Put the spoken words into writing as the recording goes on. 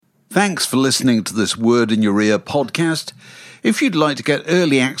Thanks for listening to this Word in Your Ear podcast. If you'd like to get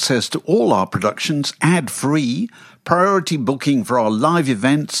early access to all our productions ad-free, priority booking for our live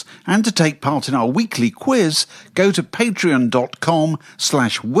events, and to take part in our weekly quiz, go to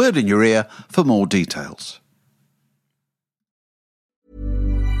patreon.com/wordinyourear for more details.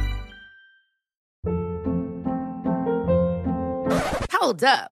 Hold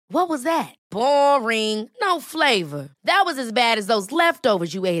up. What was that? Boring. No flavor. That was as bad as those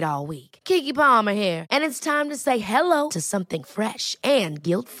leftovers you ate all week. Keke Palmer here, and it's time to say hello to something fresh and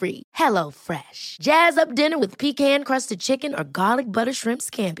guilt-free. Hello Fresh. Jazz up dinner with pecan-crusted chicken or garlic butter shrimp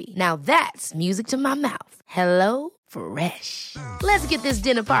scampi. Now that's music to my mouth. Hello Fresh. Let's get this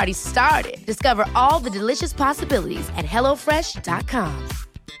dinner party started. Discover all the delicious possibilities at hellofresh.com.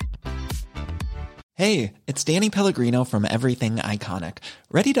 Hey, it's Danny Pellegrino from Everything Iconic.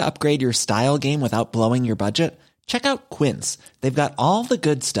 Ready to upgrade your style game without blowing your budget? Check out Quince. They've got all the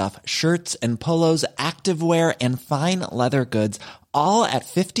good stuff, shirts and polos, activewear, and fine leather goods, all at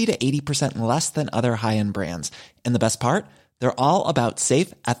 50 to 80% less than other high-end brands. And the best part? They're all about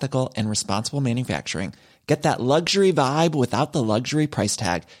safe, ethical, and responsible manufacturing. Get that luxury vibe without the luxury price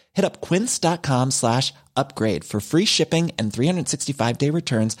tag. Hit up quince.com/upgrade for free shipping and 365-day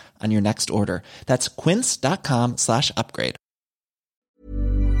returns on your next order. That's quince.com/upgrade.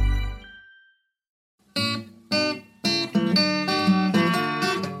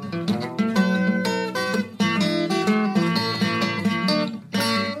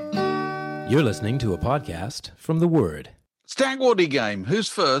 You're listening to a podcast from The Word. Stagwardy game. Who's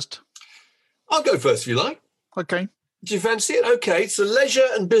first? I'll go first if you like. Okay. Do you fancy it? Okay, it's the leisure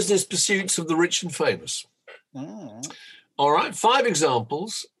and business pursuits of the rich and famous. Oh. All right, 5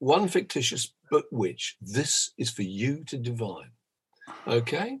 examples, 1 fictitious, but which? This is for you to divine.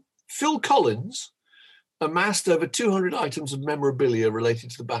 Okay? Phil Collins amassed over 200 items of memorabilia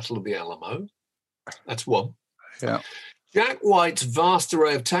related to the Battle of the Alamo. That's 1. Yeah. Jack White's vast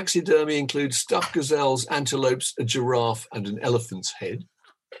array of taxidermy includes stuffed gazelles, antelopes, a giraffe, and an elephant's head.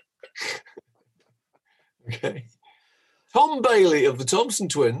 Okay. Tom Bailey of the Thompson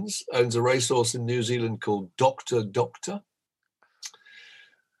Twins owns a racehorse in New Zealand called Dr. Doctor.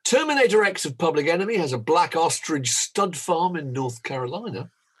 Terminator X of Public Enemy has a black ostrich stud farm in North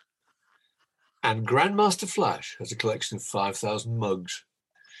Carolina. And Grandmaster Flash has a collection of 5,000 mugs.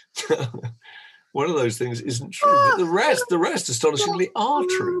 One of those things isn't true, but the rest astonishingly are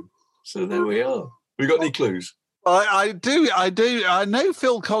true. So there we are. We got any clues? I do. I know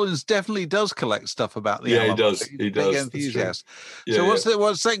Phil Collins definitely does collect stuff about the Alamo. He does. He does. Big enthusiast. Yeah, So what's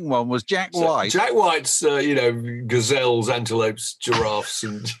the second one? Was Jack White? Jack White's, gazelles, antelopes, giraffes,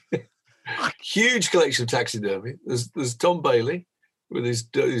 and huge collection of taxidermy. There's Tom Bailey with his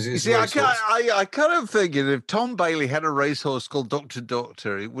You see, I kind of figured if Tom Bailey had a racehorse called Dr.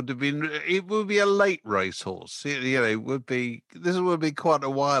 Doctor, it would be a late racehorse. It would be quite a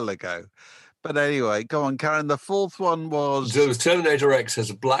while ago. But anyway, go on, Karen. The fourth one was... So Terminator X has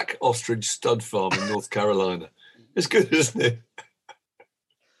a black ostrich stud farm in North Carolina. It's good, isn't it?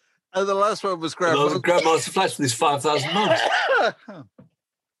 And the last one was Grandmaster Flash with his 5,000 mugs.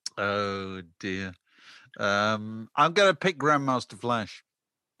 Oh, dear. I'm going to pick Grandmaster Flash.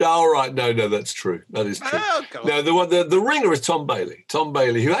 All right, no, that's true. That is true. Oh, no, the ringer is Tom Bailey. Tom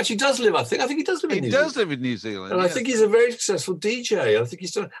Bailey, who actually does live, I think he does live in New Zealand. He does live in New Zealand. And I think he's a very successful DJ. I think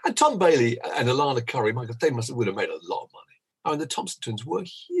he's done. And Tom Bailey and Alana Curry, my God, they would have made a lot of money. I mean, the Thompson Twins were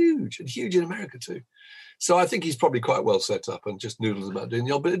huge in America too. So I think he's probably quite well set up and just noodles about doing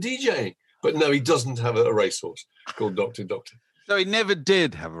the odd bit of DJing. But no, he doesn't have a racehorse called Dr. Doctor. So he never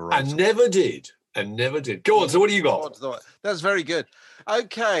did have a racehorse. And never did. Go on. So what do you got? That's very good.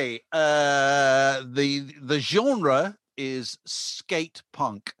 Okay. The genre is skate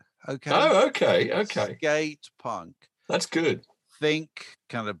punk. Okay. Oh, okay. Skate punk. That's good. Think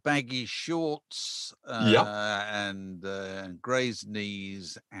kind of baggy shorts and grazed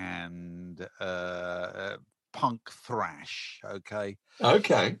knees and punk thrash. Okay.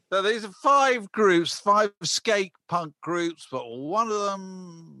 So these are 5 skate punk groups, but one of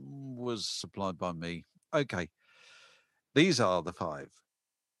them was supplied by me. Okay. These are the 5.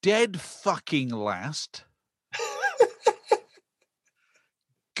 Dead Fucking Last.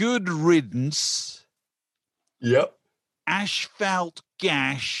 Good Riddance. Yep. Asphalt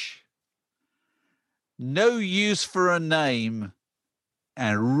Gash. No Use for a Name.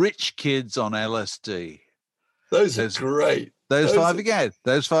 And Rich Kids on LSD. Those are great. Those five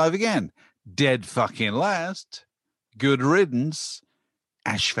again. Dead Fucking Last. Good Riddance.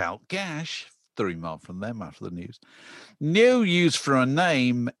 Asphalt Gash. 3 more from them after the news. No Use for a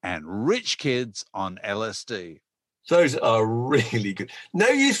Name and Rich Kids on LSD. Those are really good. No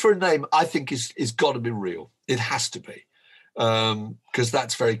Use for a Name, I think, is got to be real. It has to be. Because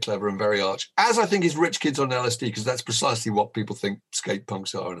that's very clever and very arch. As I think is Rich Kids on LSD, because that's precisely what people think skate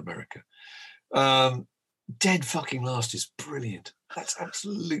punks are in America. Dead Fucking Last is brilliant. That's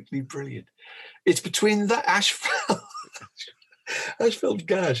absolutely brilliant. It's between that Ashfeld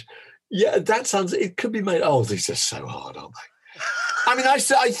Gash. Yeah, that sounds, it could be made. Oh, these are so hard, aren't they? I mean, I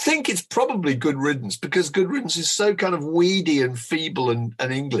think it's probably Good Riddance, because Good Riddance is so kind of weedy and feeble and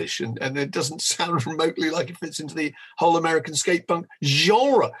English, and it doesn't sound remotely like it fits into the whole American skate punk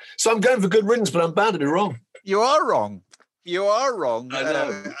genre. So I'm going for Good Riddance, but I'm bound to be wrong. You are wrong. You are wrong. I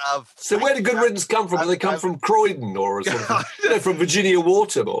know. So where did Good Riddance come from? Do they come from Croydon or something? From Virginia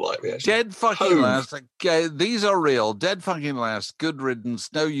Water, more likely. Actually. Dead Fucking Last. Okay, these are real. Dead Fucking Last, Good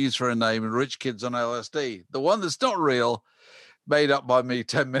Riddance, No Use for a Name, and Rich Kids on LSD. The one that's not real, made up by me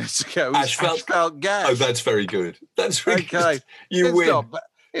 10 minutes ago, is Ashfeld Gash. Oh, that's very good. That's very okay. Good. You win.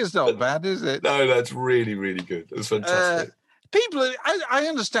 It's not bad, is it? No, that's really, really good. That's fantastic. People, I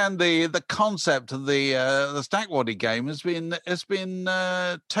understand the concept of the Stackwaddy game has been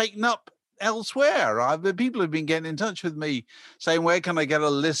taken up elsewhere. People have been getting in touch with me saying, "Where can I get a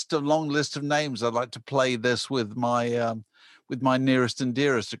long list of names? I'd like to play this with my nearest and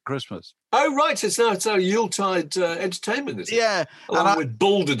dearest at Christmas." Oh, right! It's our Yuletide entertainment, isn't it? Yeah, along with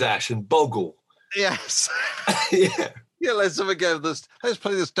Balderdash and Boggle. Yes. Yeah. Let's have a go at this. Let's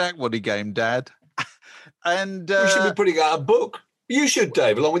play the Stackwaddy game, Dad. And we should be putting out a book. You should,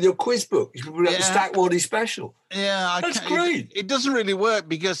 Dave, along with your quiz book. You should put out the Stackwaddy special. Yeah, that's great. It doesn't really work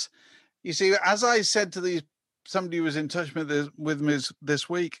because, you see, as I said to somebody who was in touch with me this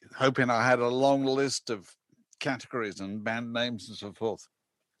week, hoping I had a long list of categories and band names and so forth.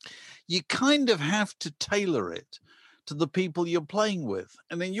 You kind of have to tailor it to the people you're playing with,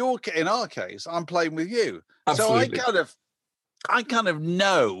 and in our case, I'm playing with you. Absolutely. So I kind of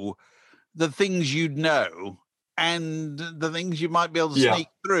know the things you'd know and the things you might be able to sneak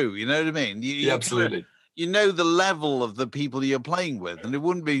through. You know what I mean? Absolutely. You know the level of the people you're playing with, and it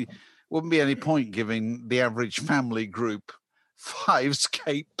wouldn't be any point giving the average family group 5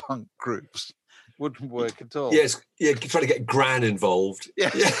 skate punk groups. Wouldn't work at all. Yes, yeah, try to get Gran involved.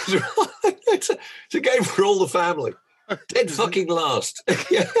 Yes. Yeah. It's a game for all the family. Dead Fucking Last.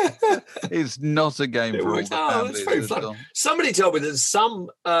 It's not a game for all the family. That's very fun. Somebody told me that some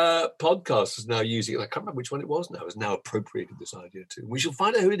podcasters now using it. I can't remember which one it was now. Has now appropriated this idea too. We shall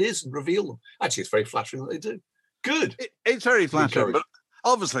find out who it is and reveal them. Actually, it's very flattering that they do. Good. It's very flattering, but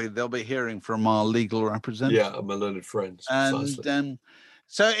obviously they'll be hearing from our legal representative. Yeah, and my learned friends. And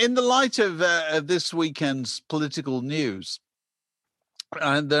so in the light of this weekend's political news,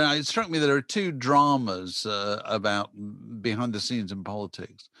 and it struck me there are 2 dramas about behind the scenes in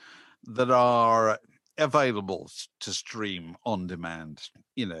politics that are available to stream on demand,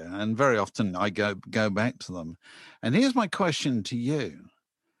 and very often I go back to them. And here's my question to you.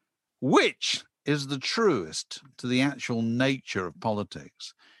 Which is the truest to the actual nature of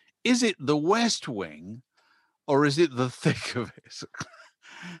politics? Is it The West Wing or is it The Thick of It?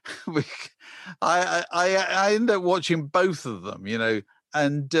 I end up watching both of them,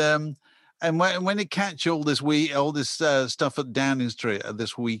 and when it catch all this stuff at Downing Street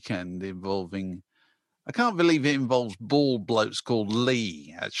this weekend involving, I can't believe it involves bald blokes called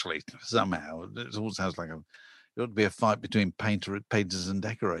Lee. Actually, somehow it all sounds like it ought to be a fight between painters and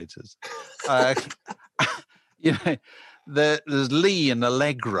decorators. There's Lee and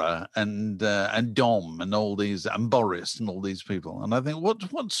Allegra and Dom and all these, and Boris and all these people. And I think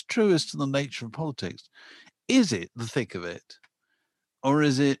what's truest to the nature of politics? Is it The Thick of It, or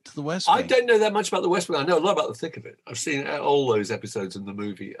is it The West Wing? I don't know that much about The West Wing. I know a lot about The Thick of It. I've seen all those episodes in the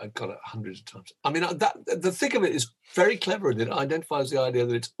movie. I've got it hundreds of times. I mean, The Thick of It is very clever, and it identifies the idea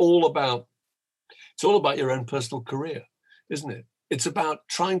that it's all about your own personal career, isn't it? It's about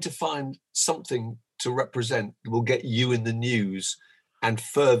trying to find something to represent that will get you in the news and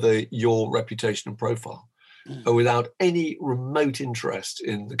further your reputation and profile, without any remote interest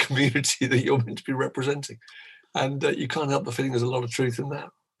in the community that you're meant to be representing. And you can't help but feeling there's a lot of truth in that.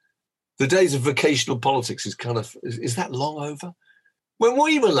 The days of vocational politics is that long over? When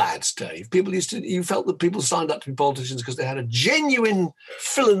we were lads, Dave, you felt that people signed up to be politicians because they had a genuine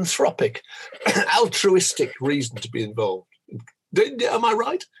philanthropic, altruistic reason to be involved. Am I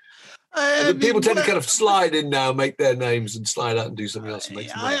right? People tend to kind of slide in now, make their names, and slide out and do something else. And make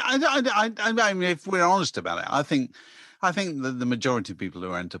I mean, if we're honest about it, I think that the majority of people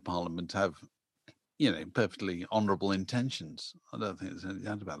who enter Parliament have, perfectly honourable intentions. I don't think there's any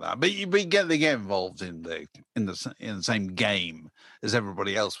doubt about that. But they get involved in the same game as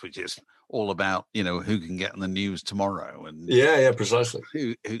everybody else, which is all about, who can get on the news tomorrow, and precisely.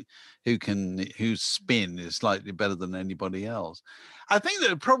 Whose spin is slightly better than anybody else. I think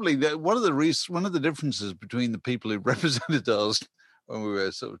that probably one of the differences between the people who represented us when we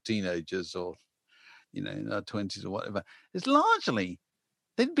were sort of teenagers or, in our 20s or whatever, is largely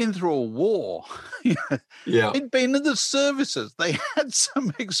they'd been through a war. They'd been in the services. They had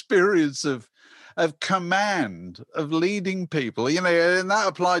some experience of command, of leading people, and that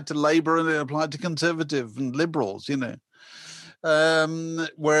applied to Labour and it applied to Conservative and Liberals,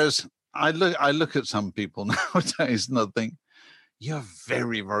 whereas I look at some people nowadays and I think, you're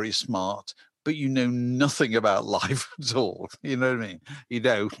very, very smart, but you know nothing about life at all. You know what I mean?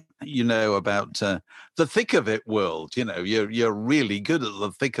 You know about the thick of it world. You're really good at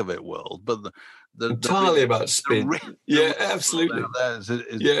the thick of it world, but entirely about spin. Absolutely.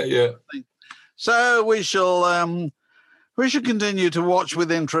 Yeah. So we shall continue to watch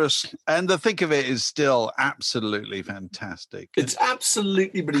with interest, and the thick of it is still absolutely fantastic. It's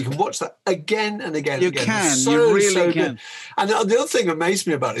absolutely, but you can watch that again and again. You can, you really can. Good. And the other thing that amazed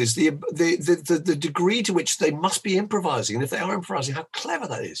me about it is the degree to which they must be improvising, and if they are improvising, how clever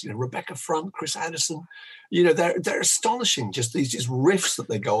that is. Rebecca Front, Chris Addison, they're astonishing. Just these riffs that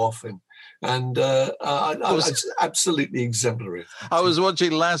they go off in. And it's absolutely exemplary. I was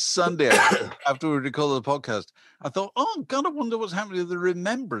watching last Sunday after we recorded the podcast. I thought, oh, God, I wonder what's happening to the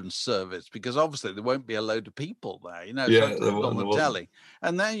remembrance service, because obviously there won't be a load of people there, on the telly.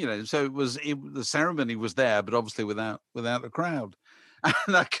 And then, so the ceremony was there, but obviously without a crowd.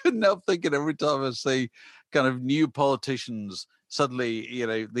 And I couldn't help thinking every time I see kind of new politicians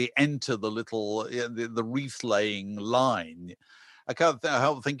suddenly, they enter the little, the wreath laying line. I can't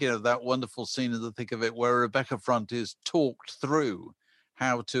help thinking of that wonderful scene in the thick of it where Rebecca Front is talked through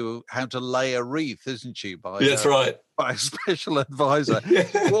how to lay a wreath, isn't she? That's right. By a special advisor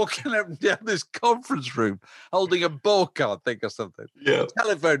walking up and down this conference room holding a book, I think, or something. Yeah.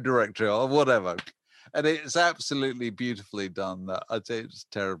 Telephone directory or whatever. And it's absolutely beautifully done. I'd say it's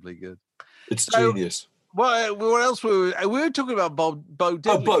terribly good. It's genius. What else were we were talking about? Bo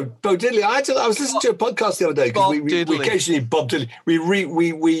Diddley. Oh, Bo Diddley. I was listening to a podcast the other day because we occasionally Bob Diddley. We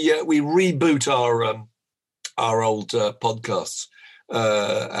reboot our old podcasts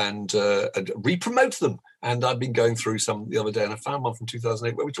and re-promote them. And I've been going through some the other day, and I found one from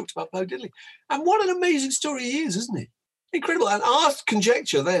 2008 where we talked about Bo Diddley. And what an amazing story he is, isn't he? Incredible. And our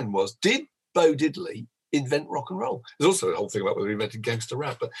conjecture then was: did Bo Diddley invent rock and roll? There's also a whole thing about whether he invented gangster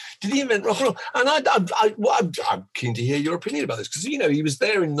rap, but did he invent rock and roll? And I'm keen to hear your opinion about this, because he was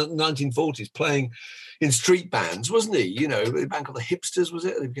there in the 1940s playing in street bands, wasn't he? A band called the Hipsters, was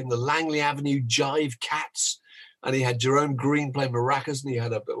it? They became the Langley Avenue Jive Cats, and he had Jerome Green playing maracas, and he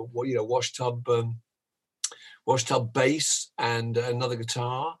had a wash tub bass and another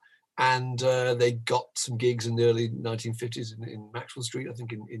guitar. And they got some gigs in the early 1950s in Maxwell Street, I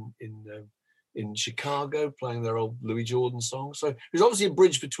think, in Chicago, playing their old Louis Jordan songs. So it was obviously a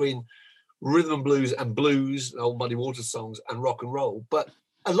bridge between rhythm and blues, old Muddy Waters songs, and rock and roll. But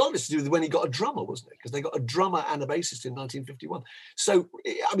a lot of it's to do with when he got a drummer, wasn't it? Because they got a drummer and a bassist in 1951. So,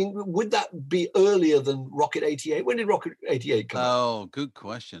 I mean, would that be earlier than Rocket 88? When did Rocket 88 come out? Oh, good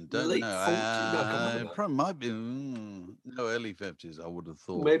question. Don't Late know. 40s? It probably might be early 50s, I would have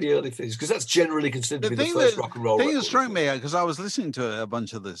thought. Maybe early 50s, because that's generally considered to be the first rock and roll record. The thing that struck me, because I was listening to a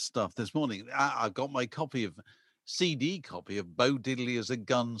bunch of this stuff this morning, I got my CD copy of Bo Diddley as a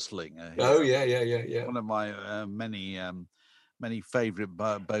Gunslinger. Oh, yeah. One of my many favourite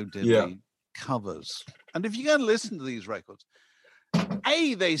Bo Diddley covers. And if you go and listen to these records,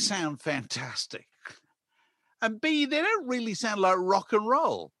 A, they sound fantastic. And B, they don't really sound like rock and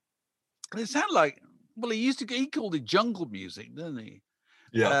roll. They sound like, he called it jungle music, didn't he?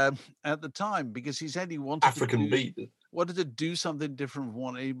 Yeah. At the time, because he said he wanted African beat. Wanted to do something different from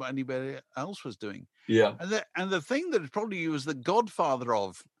what anybody else was doing. Yeah. And the thing that probably he was the godfather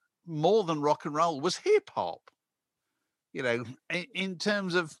of more than rock and roll was hip hop. In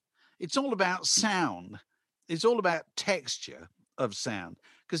terms of, it's all about sound. It's all about texture of sound.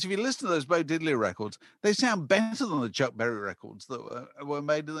 Because if you listen to those Bo Diddley records, they sound better than the Chuck Berry records that were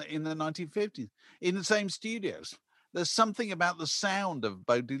made in the 1950s in the same studios. There's something about the sound of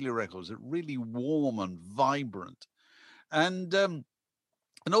Bo Diddley records that really warm and vibrant. And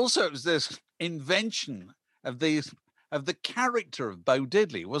also it was this invention of the character of Bo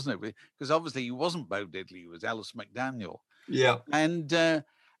Diddley, wasn't it? Because obviously he wasn't Bo Diddley; he was Alice McDaniel. Yeah. And then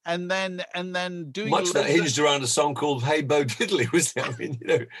doing much that hinged around a song called "Hey Bo Diddley," was it? I mean,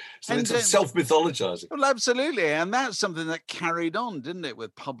 so it's self-mythologizing. Well, absolutely, and that's something that carried on, didn't it,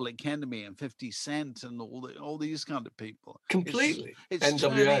 with Public Enemy and 50 Cent and all these kind of people. Completely. It's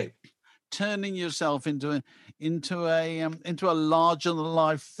NWA. turning yourself into a larger than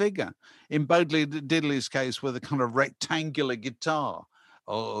life figure. In Bo Diddley's case, with a kind of rectangular guitar,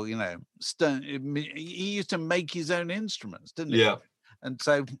 or he used to make his own instruments, didn't he? Yeah. And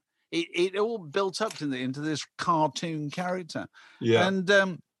so it all built up into this cartoon character. Yeah. And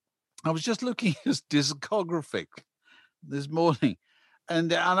I was just looking at his discography this morning,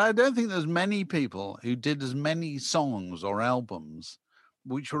 and I don't think there's many people who did as many songs or albums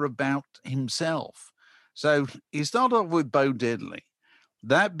which were about himself. So he started off with Bo Diddley.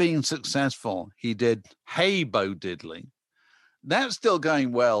 That being successful, he did Hey Bo Diddley. That's still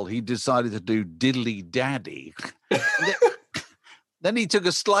going well. He decided to do Diddley Daddy. Then he took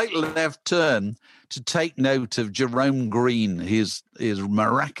a slight left turn to take note of Jerome Green, his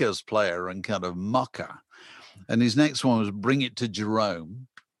maracas player and kind of mucker. And his next one was Bring It to Jerome.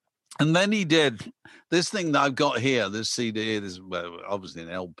 And then he did this thing that I've got here, this CD, obviously an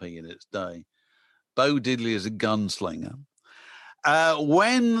LP in its day. Bo Diddley is a gunslinger.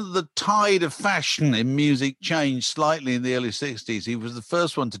 When the tide of fashion in music changed slightly in the early 60s, he was the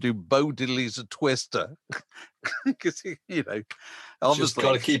first one to do Bo Diddley's a Twister. Because, obviously. Just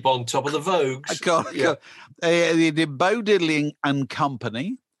got to keep on top of the Vogues. He did Bo Diddley and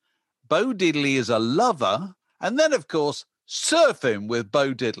Company. Bo Diddley is a Lover. And then, of course, Surfing with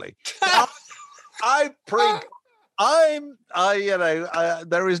Bo Diddley.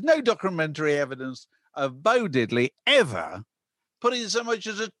 There is no documentary evidence of Bo Diddley ever putting so much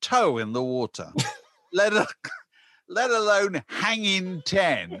as a toe in the water, let alone hanging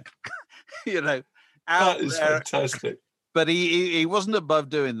 10. Out that is there. Fantastic. But he wasn't above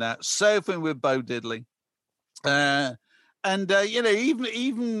doing that. Surfing with Bo Diddley,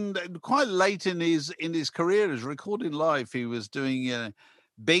 even quite late in his career as recording live, he was doing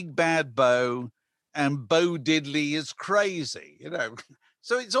Big Bad Bo and Bo Diddley is Crazy.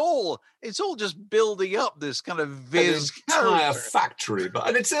 So it's all just building up this kind of Viz entire factory,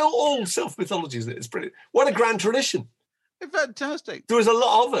 and it's all self-mythology, isn't it? It's brilliant. What a grand tradition! It's fantastic. There was a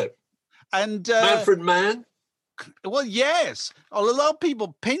lot of it. And Manfred Mann. Well, yes. Well, a lot of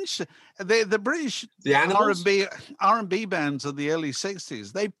people pinched the British R&B bands of the early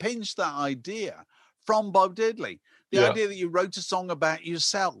 60s. They pinched that idea from Bo Diddley. The idea that you wrote a song about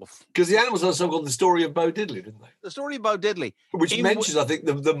yourself. Because the Animals had a song called The Story of Bo Diddley, didn't they? The Story of Bo Diddley. Which mentions, I think,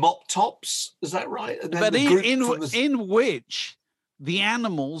 the Mop Tops. Is that right? And then in which the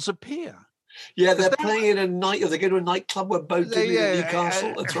Animals appear. Yeah, they're playing in a night, or they go to a nightclub where Bo Diddley in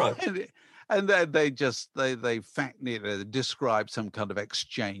Newcastle. That's right. And then they describe some kind of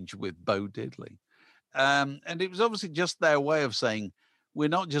exchange with Bo Diddley. And it was obviously just their way of saying, we're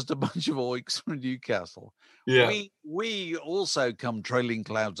not just a bunch of oiks from Newcastle. Yeah. We also come trailing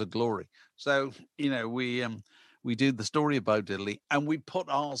clouds of glory. So, we do the story of Bo Diddley and we put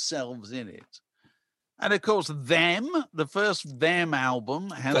ourselves in it. And of course, the first Them album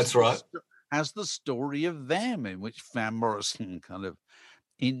has the story of them, in which Van Morrison kind of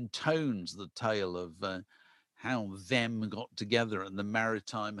intones the tale of how them got together in the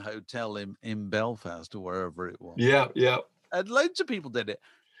Maritime Hotel in Belfast or wherever it was. Yeah, yeah. And loads of people did it.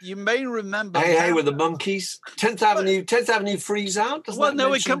 You may remember. Hey, with the Monkeys. 10th Avenue Freeze Out.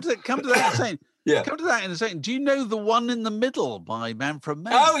 We come to that in a second. Yeah. Come to that in a second. Do you know The One in the Middle by Manfred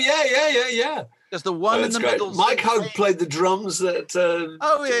Mann? Oh, yeah. There's The One in the Middle. Mike Hogue played the drums. Tom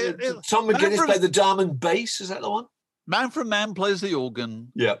McGuinness played the Diamond bass. Is that the one? Manfred Mann plays the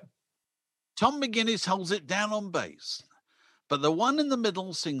organ. Yeah. Tom McGuinness holds it down on bass. But The One in the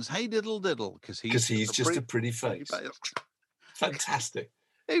Middle sings Hey Diddle Diddle because he's just a pretty face. Fantastic.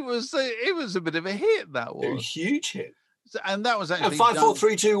 It was a bit of a hit, that was. A huge hit. And that was actually. And 5, 4,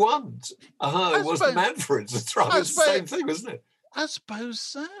 3, 2, 1. It was the Manfreds. That's right. It was the same thing, wasn't it? I suppose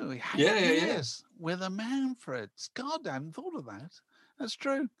so. Yes. With the Manfreds. God, I hadn't thought of that. That's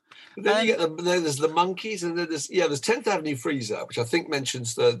true. But then you get there's the Monkeys, and then there's 10th Avenue Freeze Out, which I think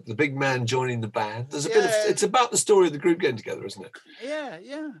mentions the big man joining the band. There's a bit of it's about the story of the group getting together, isn't it?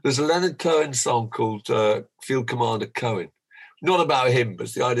 Yeah. There's a Leonard Cohen song called Field Commander Cohen. Not about him, but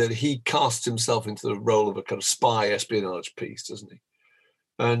it's the idea that he casts himself into the role of a kind of spy espionage piece, doesn't he?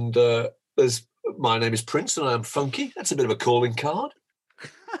 And there's My Name is Prince and I Am Funky. That's a bit of a calling card.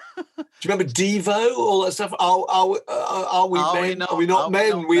 Do you remember Devo? All that stuff. Are we men? Are we not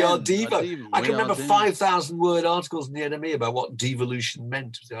men? We are Devo. I can remember 5,000 word articles in the NME about what devolution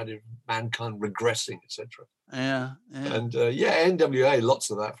meant, the idea of mankind regressing, etc. Yeah. And NWA, lots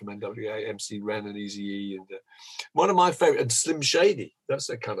of that from NWA, MC Ren and Eazy-E, and one of my favorite, and Slim Shady. That's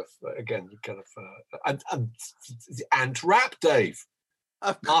a kind of and the Ant Rap, Dave,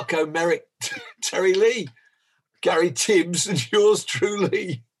 Marco Merrick, Terry Lee, Gary Tibbs, and yours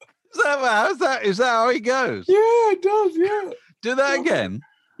truly. Is that how he goes? Yeah, it does, yeah. Do that again.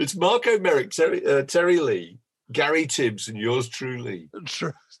 It's Marco Merrick, Terry Lee, Gary Tibbs, and yours truly.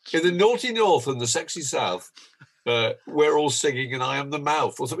 True. In the Naughty North and the Sexy South, we're all singing and I am the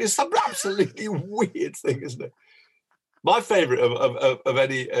mouth or something. It's some absolutely weird thing, isn't it? My favourite of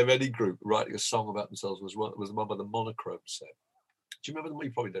any group writing a song about themselves was the one by the Monochrome Set. Do you remember them?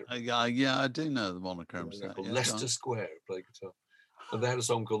 You probably don't. Yeah, I do know the Monochrome Set. Called Leicester Square, played guitar. And they had a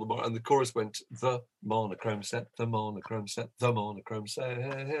song called and the chorus went, the Monochrome Set, the Monochrome Set, the Monochrome Set,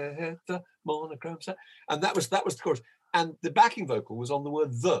 the Monochrome Set. And that was the chorus. And the backing vocal was on the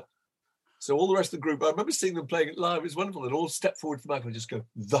word the. So all the rest of the group, I remember seeing them playing it live. It was wonderful. They'd all step forward to the microphone and just go,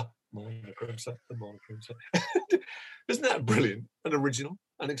 the Monochrome Set, the Monochrome Set. Isn't that brilliant and original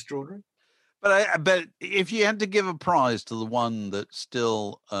and extraordinary? But if you had to give a prize to the one that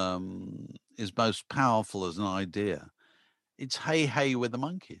still is most powerful as an idea, it's Hey Hey with the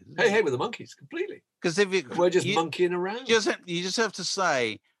Monkees. Hey with the Monkees, completely. Because if we're just monkeying around, you just have to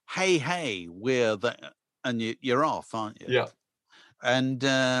say Hey Hey, we're the, and you're off, aren't you? Yeah.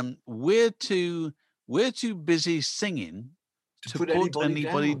 And we're too busy singing to put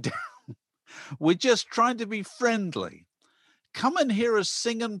anybody down. We're just trying to be friendly. Come and hear us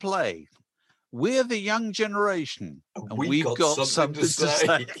sing and play. We're the young generation, and we've got something to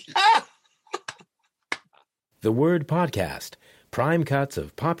say. The Word Podcast. Prime cuts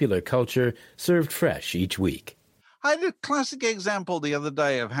of popular culture served fresh each week. I had a classic example the other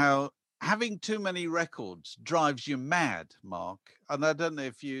day of how having too many records drives you mad, Mark. And I don't know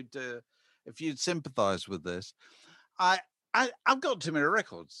if you'd sympathise with this. I've got too many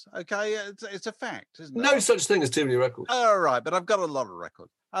records. Okay, it's a fact, isn't it? No such thing as too many records. All right, but I've got a lot of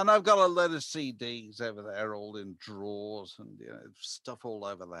records, and I've got a lot of CDs over there, all in drawers, and stuff all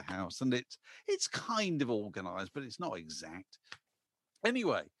over the house, and it's kind of organised, but it's not exact.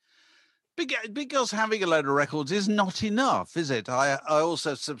 Anyway, because having a load of records is not enough, is it? I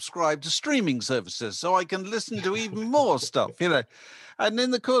also subscribe to streaming services, so I can listen to even more stuff, And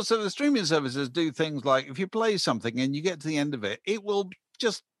in the course of the streaming services, do things like if you play something and you get to the end of it, it will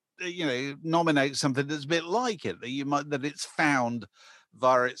just nominate something that's a bit like it that it's found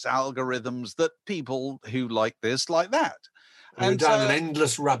via its algorithms that people who like this like that. And down an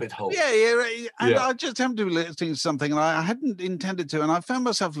endless rabbit hole. Yeah. And I just happened to be listening to something, and I hadn't intended to, and I found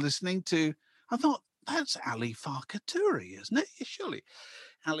myself listening to. I thought that's Ali Farka Touré, isn't it? Surely,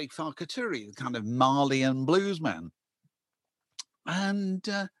 Ali Farka Touré, the kind of Malian blues man. And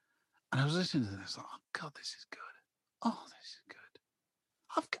I was listening to this. Oh God, this is good. Oh, this is good.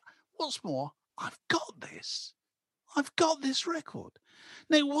 What's more, I've got this. I've got this record.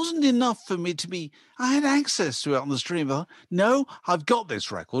 Now, it wasn't enough for me I had access to it on the stream. No, I've got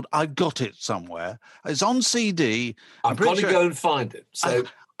this record. I've got it somewhere. It's on CD. I've got to go and find it. So,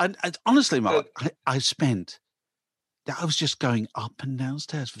 and honestly, Mark, I was just going up and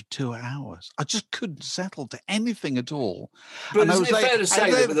downstairs for 2 hours. I just couldn't settle to anything at all. But isn't it fair to say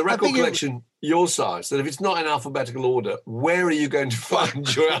that with a record collection your size, that if it's not in alphabetical order, where are you going to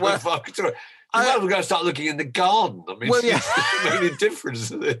find your Ali Farka Touré? You might as well go and start looking in the garden. I mean, it's made a difference,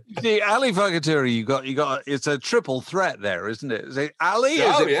 isn't it? The Ali Farka Touré, you got. It's a triple threat there, isn't it? Is it Ali?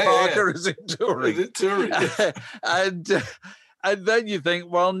 Is it Farka? Is it Touré? Is it Touré? and then you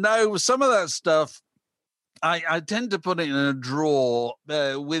think, well, no, some of that stuff. I tend to put it in a drawer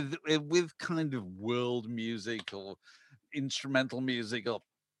with kind of world music or instrumental music or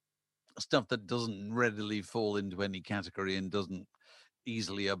stuff that doesn't readily fall into any category and doesn't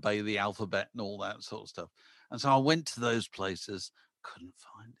easily obey the alphabet and all that sort of stuff. And so I went to those places, could not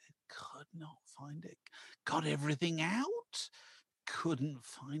find it, got everything out, couldn't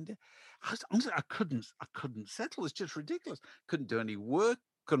find it. I couldn't settle. It's just ridiculous. Couldn't do any work,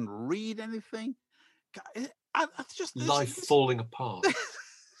 couldn't read anything. Life falling apart.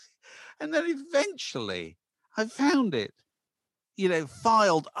 And then eventually I found it,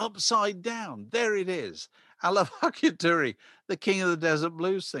 filed upside down. There it is. Ali Farka Touré, the king of the desert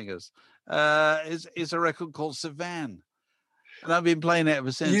blues singers, is a record called Savan. And I've been playing it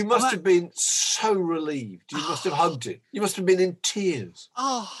ever since. You must have been so relieved. You must have hugged it. You must have been in tears.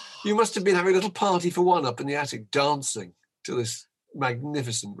 You must have been having a little party for one up in the attic, dancing to this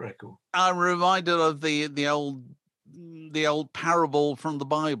magnificent record. I'm reminded of the old parable from the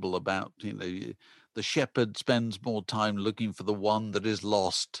Bible about the shepherd spends more time looking for the one that is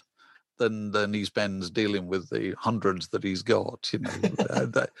lost than he spends dealing with the hundreds that he's got.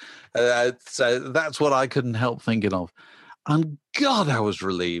 So that's what I couldn't help thinking of. And God, I was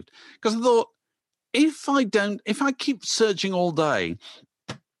relieved, because I thought, if I keep searching all day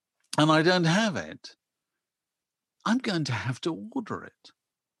and I don't have it, I'm going to have to order it.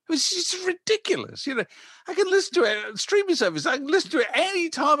 It's just ridiculous. I can listen to it, streaming service. I can listen to it any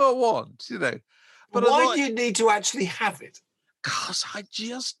time I want, But why do you need to actually have it? Because I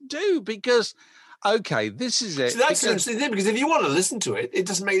just do. Because, okay, this is it. So that's an interesting thing, because if you want to listen to it, it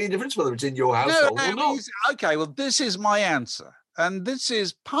doesn't make any difference whether it's in your household or not. Okay, well, this is my answer. And this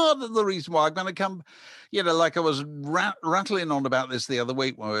is part of the reason why I'm going to come, like I was rattling on about this the other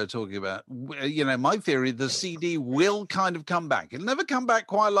week when we were talking about, my theory, the CD will kind of come back. It'll never come back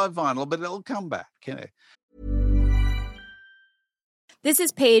quite like vinyl, but it'll come back, This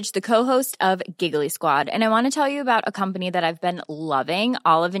is Paige, the co-host of Giggly Squad, and I want to tell you about a company that I've been loving,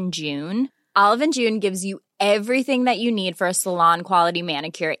 Olive & June. Olive & June gives you everything that you need for a salon-quality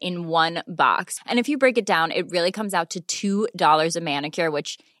manicure in one box. And if you break it down, it really comes out to $2 a manicure,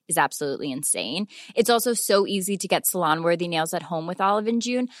 which is absolutely insane. It's also so easy to get salon-worthy nails at home with Olive &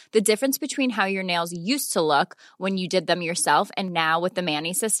 June. The difference between how your nails used to look when you did them yourself and now with the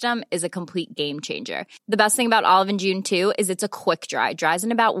Mani system is a complete game changer. The best thing about Olive & June, too, is it's a quick dry. Dries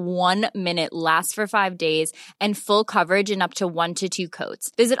in about 1 minute, lasts for 5 days, and full coverage in up to 1 to 2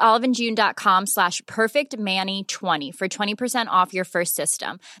 coats. Visit oliveandjune.com/perfectmani20 for 20% off your first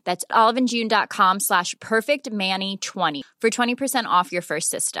system. That's oliveandjune.com/perfectmani20 for 20% off your first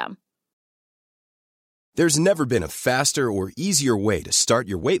system. There's never been a faster or easier way to start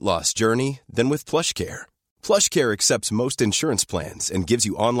your weight loss journey than with PlushCare. PlushCare accepts most insurance plans and gives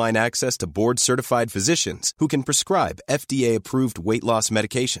you online access to board-certified physicians who can prescribe FDA-approved weight loss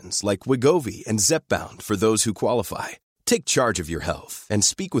medications like Wegovy and Zepbound for those who qualify. Take charge of your health and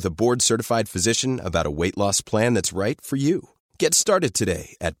speak with a board-certified physician about a weight loss plan that's right for you. Get started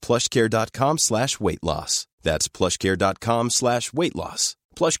today at plushcare.com/weight-loss. That's plushcare.com/weight-loss.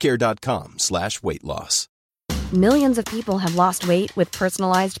 plushcare.com/weight-loss. Millions of people have lost weight with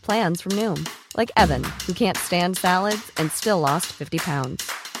personalized plans from Noom. Like Evan, who can't stand salads and still lost 50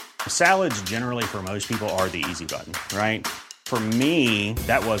 pounds. Salads generally for most people are the easy button, right? For me,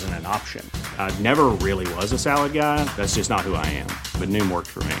 that wasn't an option. I never really was a salad guy. That's just not who I am. But Noom worked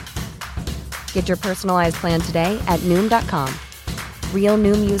for me. Get your personalized plan today at Noom.com. Real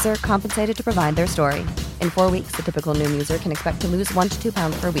Noom user compensated to provide their story. In 4 weeks, the typical Noom user can expect to lose 1 to 2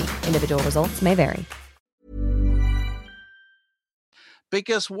 pounds per week. Individual results may vary.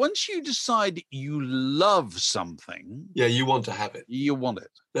 Because once you decide you love something... Yeah, you want to have it. You want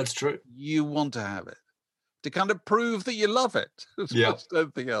it. That's true. You want to have it. To kind of prove that you love it. As much as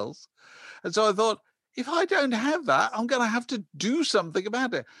anything else. And so I thought, if I don't have that, I'm going to have to do something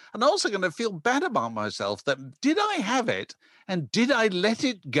about it. And I'm also going to feel bad about myself that did I have it and did I let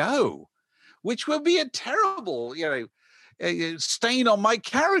it go? Which would be a terrible, stain on my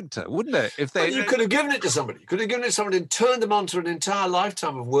character, wouldn't it? If they, you could have given it to somebody. You could have given it to somebody and turned them on to an entire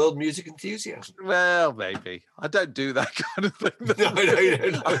lifetime of world music enthusiasm. Well, maybe. I don't do that kind of thing. No.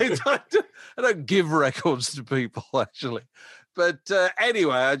 I don't give records to people, actually. But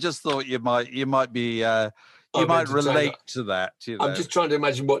anyway, I just thought you might be you might relate to that. I'm just trying to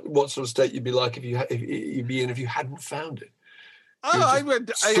imagine what sort of state you'd be like if you'd be in if you hadn't found it.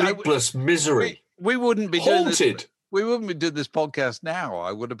 Sleepless misery. We wouldn't be haunted. Doing this, we wouldn't be doing this podcast now.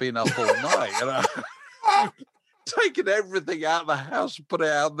 I would have been up all night. Taken everything out of the house, put it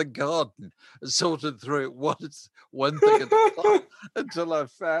out in the garden, and sorted through it one thing at a time until I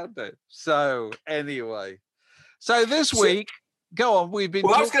found it. So anyway, this week, go on. We've been.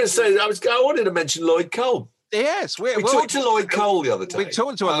 Well, I was going to say, I wanted to mention Lloyd Cole. Yes, we talked to Lloyd Cole the other day. We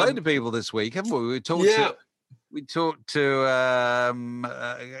talked to a load of people this week, haven't we? We talked to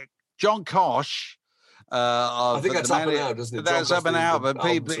John Kosh. I think that's up and out, doesn't it? That's up and out. But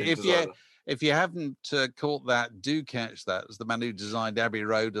people, if you haven't caught that, do catch that. It's the man who designed Abbey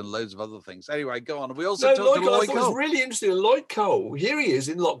Road and loads of other things. Anyway, go on. We also talked to Lloyd Cole. It was really interesting. Lloyd Cole, here he is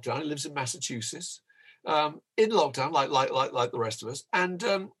in lockdown. He lives in Massachusetts, in lockdown, like the rest of us, and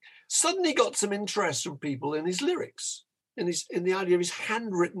suddenly got some interest from people in his lyrics, in the idea of his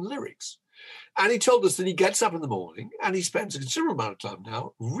handwritten lyrics. And he told us that he gets up in the morning and he spends a considerable amount of time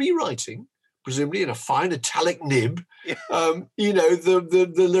now rewriting, presumably in a fine italic nib,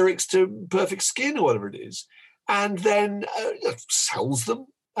 the lyrics to Perfect Skin or whatever it is, and then sells them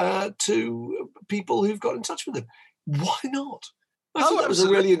to people who've got in touch with him. Why not? I thought that was a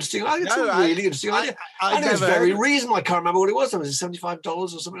really interesting idea. It's a really interesting idea. And it was very reasonable. I can't remember what it was. It was $75 or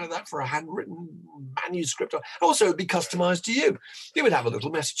something like that for a handwritten manuscript. Also, it would be customized to you. He would have a little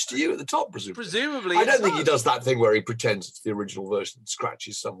message to you at the top, presumably. I don't think he does that thing where he pretends it's the original version,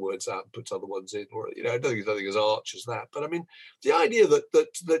 scratches some words out and puts other ones in. Or I don't think he's as arch as that. But I mean, the idea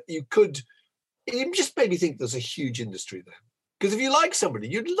that you could, it just made me think there's a huge industry there. Because if you like somebody,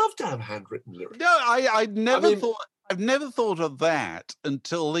 you'd love to have handwritten lyrics. No, I never I've never thought of that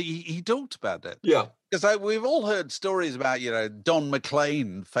until he talked about it. Yeah. Because we've all heard stories about, Don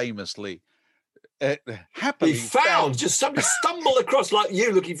McLean famously. Happily found just somebody stumbled across, like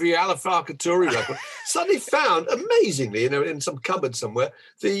you looking for your Alafaka Touri record, suddenly found amazingly in some cupboard somewhere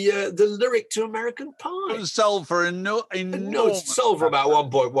the lyric to American Pie. It was sold for it's sold for about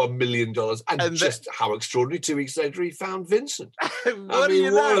 $1.1 million, and just how extraordinary! 2 weeks later, he found Vincent. what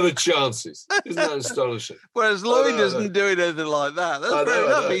are the chances? Isn't that astonishing? Whereas Lloyd isn't doing anything like that. That's fair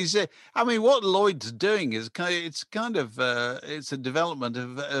enough. He said, what Lloyd's doing is it's a development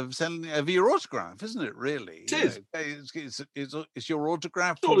of selling of your autograph. Isn't it really? It is. It's your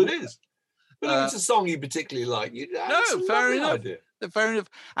autograph. That's all it is. But if it's a song you particularly like, fair enough. Idea. Fair enough.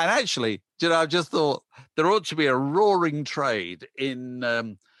 And actually, I just thought there ought to be a roaring trade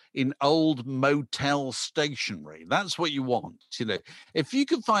in old motel stationery. That's what you want. If you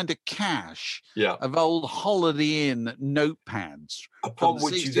can find a cache of old Holiday Inn notepads upon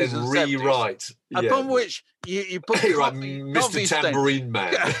which you then rewrite, upon which you put Mr. Tambourine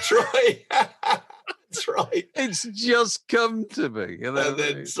Man. That's right. That's right. It's just come to me. And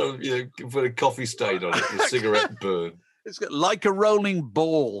then put a coffee stain on it, a cigarette burn. It's got like a rolling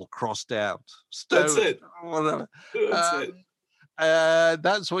ball crossed out. That's it. Whatever. That's it.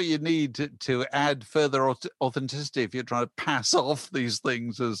 That's what you need to add further authenticity if you're trying to pass off these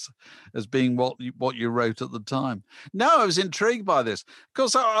things as being what you wrote at the time. No, I was intrigued by this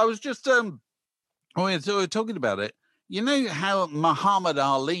because I was just we were talking about it. You know how Muhammad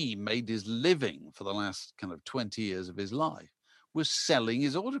Ali made his living for the last kind of 20 years of his life was selling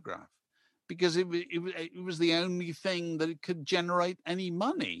his autograph because it was the only thing that it could generate any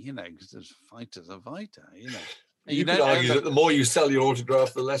money, because a fighter's a fighter, You could argue that the more you sell your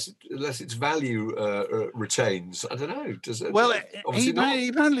autograph, the less its value retains. I don't know. Does it? Well, he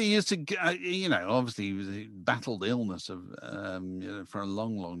apparently used to, obviously he battled illness for a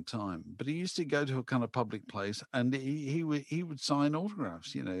long, long time. But he used to go to a kind of public place, and he would sign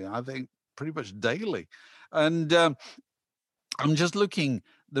autographs. I think pretty much daily. And I'm just looking.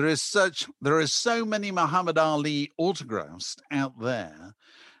 There is so many Muhammad Ali autographs out there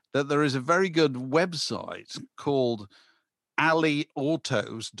that there is a very good website called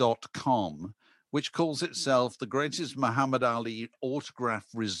aliautos.com, which calls itself the greatest Muhammad Ali autograph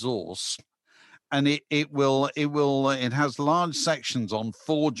resource. And it has large sections on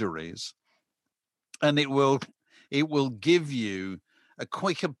forgeries, and it will give you a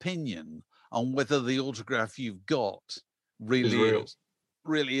quick opinion on whether the autograph you've got really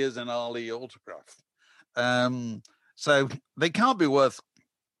is an Ali autograph. So they can't be worth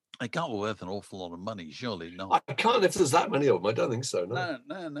an awful lot of money, surely not. I can't if there's that many of them. I don't think so. No.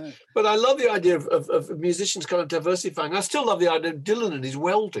 But I love the idea of musicians kind of diversifying. I still love the idea of Dylan and his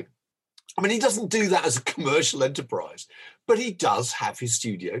welding. I mean, he doesn't do that as a commercial enterprise, but he does have his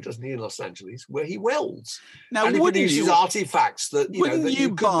studio, doesn't he, in Los Angeles, where he welds. Now, and he produces artifacts that wouldn't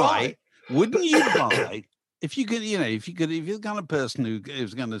you buy? Wouldn't you buy? If you're the kind of person who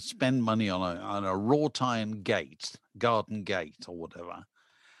is going to spend money on a wrought iron gate, garden gate, or whatever.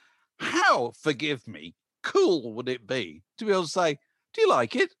 How, forgive me, cool would it be to be able to say, do you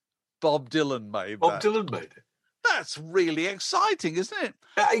like it? Bob Dylan made it. That's really exciting, isn't it?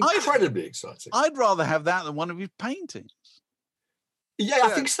 Incredibly exciting. I'd rather have that than one of his paintings. Yeah, I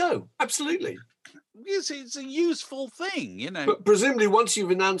think so. Absolutely. Yes, it's a useful thing, But presumably once you've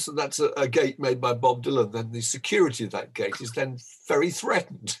announced that that's a gate made by Bob Dylan, then the security of that gate is then very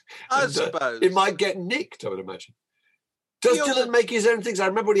threatened. I suppose. It might get nicked, I would imagine. Does Dylan make his own things? I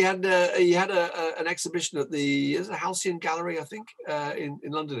remember when he had an exhibition at the Halcyon Gallery, I think, in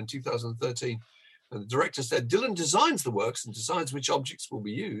London in 2013. And the director said Dylan designs the works and decides which objects will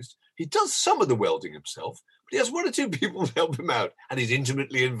be used. He does some of the welding himself, but he has one or two people help him out, and he's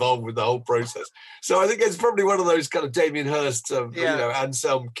intimately involved with the whole process. So I think it's probably one of those kind of Damien Hirst,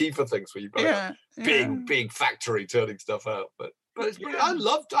 Anselm Kiefer things where you've got a big factory turning stuff out. But it's brilliant.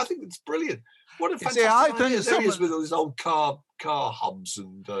 I think it's brilliant. What a fantastic idea there is with all these old car hubs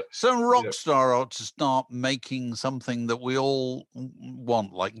and some rock star ought to start making something that we all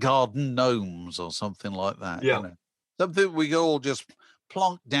want, like garden gnomes or something like that. Yeah, something we all just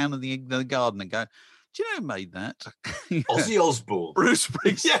plonk down in the garden and go, do you know who made that? Ozzy Osbourne, Bruce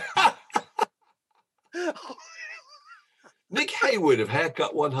Springsteen. Yeah. Nick Hayward of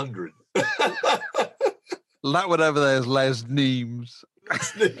Haircut 100. That one over there is Les Neems.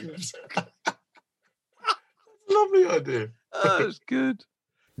 Lovely idea. Oh, that's good.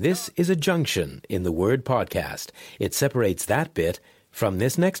 This is a junction in the word podcast. It separates that bit from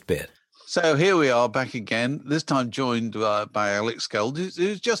this next bit. So here we are back again, this time joined by Alex Gold,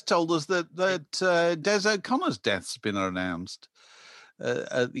 who's just told us that Des O'Connor's death's been announced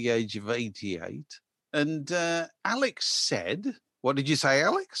at the age of 88. And Alex said, what did you say,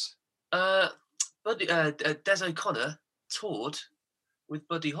 Alex? Des O'Connor toured with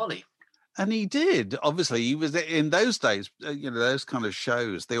Buddy Holly. And he did. Obviously, he was in those days, those kind of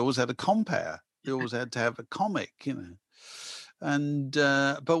shows, they always had a compere. They always had to have a comic, And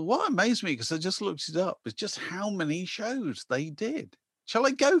but what amazed me, because I just looked it up, is just how many shows they did. Shall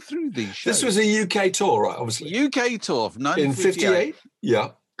I go through these shows? This was a UK tour, right? Obviously, UK tour from 1958. In 58. Yeah,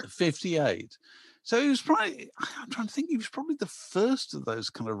 58. So he was probably. I'm trying to think. He was probably the first of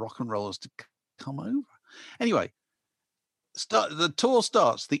those kind of rock and rollers to come over. Anyway, the tour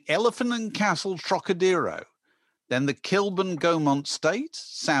starts. The Elephant and Castle Trocadero. Then the Kilburn Gaumont State,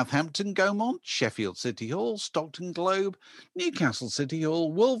 Southampton Gaumont, Sheffield City Hall, Stockton Globe, Newcastle City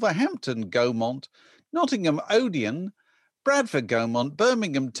Hall, Wolverhampton Gaumont, Nottingham Odeon, Bradford Gaumont,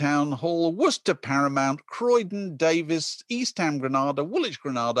 Birmingham Town Hall, Worcester Paramount, Croydon Davis, East Ham Granada, Woolwich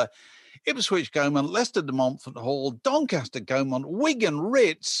Granada, Ipswich Gaumont, Leicester de Montfort Hall, Doncaster Gaumont, Wigan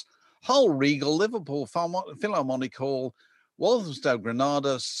Ritz, Hull Regal, Liverpool Philharmonic Hall, Walthamstow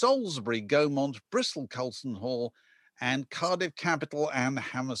Granada, Salisbury Gaumont, Bristol Colston Hall, and Cardiff Capital and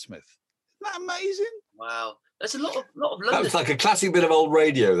Hammersmith. Isn't that amazing? Wow. There's a lot of London. That was like a classic bit of old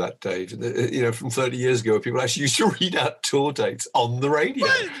radio, that, Dave. From 30 years ago, people actually used to read out tour dates on the radio.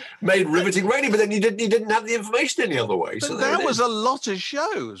 Right. Made riveting radio, but then you didn't have the information any other way. But so that was a lot of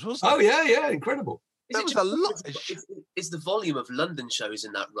shows, wasn't it? Oh, yeah, incredible. That was a lot. Is the volume of London shows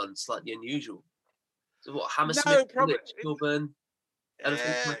in that run slightly unusual? So what, Hammersmith, no, probably, Kilburn,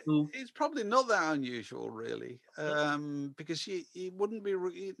 it's probably not that unusual, really, because it wouldn't be.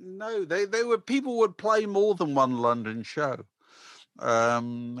 No, they were, people would play more than one London show,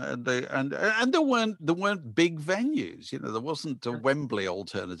 and there weren't big venues. There wasn't a Wembley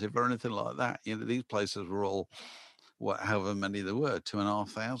alternative or anything like that. These places were all however many there were,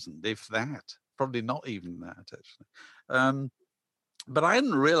 2,500, if that. Probably not even that, actually. But I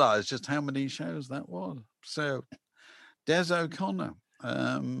hadn't realised just how many shows that was. So, Des O'Connor,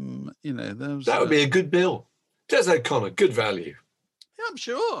 that would be a good bill. Des O'Connor, good value. Yeah, I'm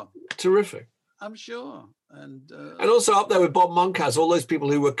sure. Terrific. I'm sure, and also up there with Bob Monkhouse, all those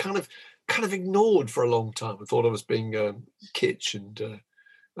people who were kind of ignored for a long time and thought of as being kitsch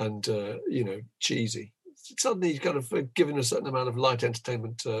and cheesy. Suddenly, he's kind of given a certain amount of light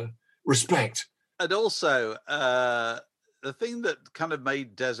entertainment respect. And also, the thing that kind of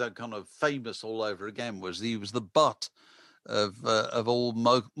made Des O'Connor famous all over again was he was the butt of all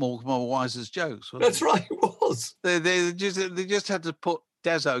Morecambe Wise's jokes. That's right, it was. They just had to put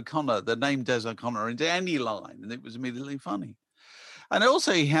Des O'Connor, the name Des O'Connor, into any line, and it was immediately funny. And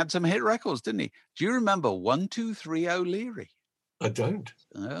also, he had some hit records, didn't he? Do you remember 1, 2, 3 O'Leary? I don't.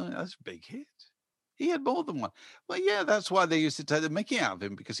 Oh, that's a big hit. He had more than one. Well, yeah, that's why they used to take the mickey out of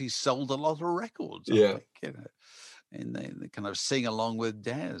him, because he sold a lot of records. I think, and they kind of sing along with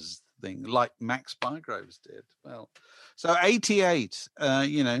Des thing, like Max Bygraves did. Well, so 88,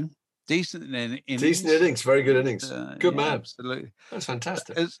 decent innings. Decent innings, very good innings. Good man. Absolutely. That's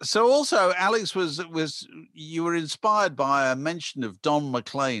fantastic. So also, Alex, you were inspired by a mention of Don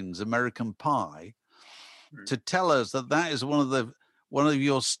McLean's American Pie to tell us that is one of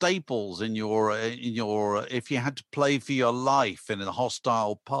your staples in your if you had to play for your life in a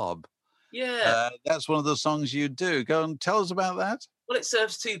hostile pub. Yeah, that's one of the songs you do. Go and tell us about that. Well, it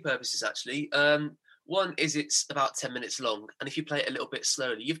serves two purposes, actually. One is it's about 10 minutes long, and if you play it a little bit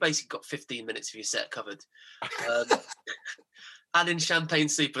slowly, you've basically got 15 minutes of your set covered. Add in Champagne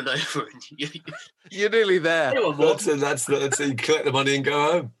Supernova, and you're nearly there. That's you collect the money and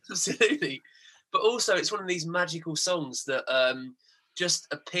go home. Absolutely. But also, it's one of these magical songs that just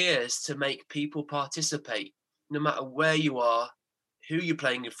appears to make people participate, no matter where you are, who you're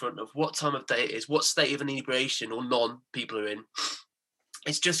playing in front of, what time of day it is, what state of inebriation or non people are in.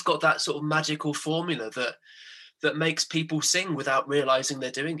 It's just got that sort of magical formula that makes people sing without realising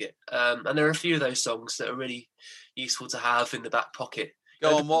they're doing it. And there are a few of those songs that are really useful to have in the back pocket.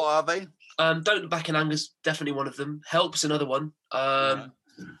 Go on, what are they? Don't Look Back in Anger's definitely one of them. Help's another one.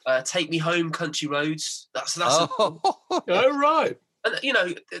 Take Me Home, Country Roads. That's right. And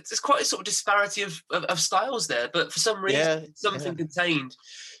there's quite a sort of disparity of styles there, but for some reason, something contained,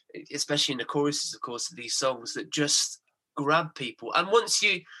 especially in the choruses, of course, of these songs that just grab people. And once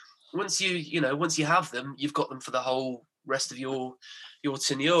you have them, you've got them for the whole rest of your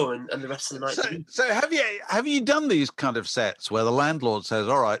tenure and the rest of the night. So have you done these kind of sets where the landlord says,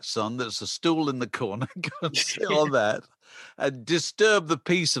 "All right, son, there's a stool in the corner, go and sit on that," and disturb the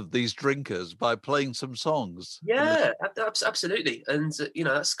peace of these drinkers by playing some songs. Yeah, absolutely. And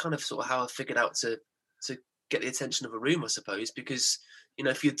that's kind of sort of how I figured out to get the attention of a room, I suppose, because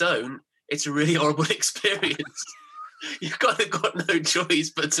if you don't, it's a really horrible experience. You've got no choice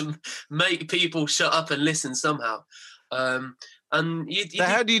but to make people shut up and listen somehow. And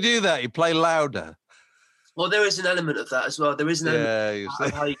how do you do that? You play louder. Well, there is an element of that as well. There is an element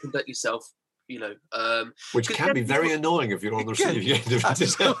of how you conduct yourself, which can be very annoying if you're on the receiving end of it.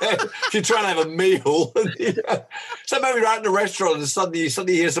 If you're trying to have a meal, so maybe you're out in a restaurant and suddenly you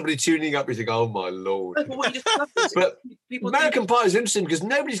hear somebody tuning up, you think, "Oh my lord!" But American Pie is interesting because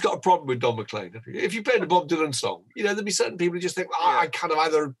nobody's got a problem with Don McLean. If you play the Bob Dylan song, there'll be certain people who just think, "I kind of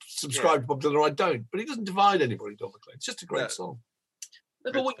either subscribe to Bob Dylan or I don't." But he doesn't divide anybody. Don McLean, it's just a great song.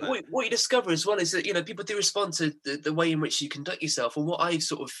 But what you discover as well is that people do respond to the way in which you conduct yourself. And what I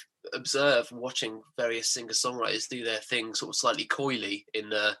sort of observed watching various singer-songwriters do their thing sort of slightly coyly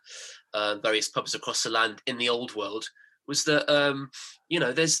in various pubs across the land in the old world was that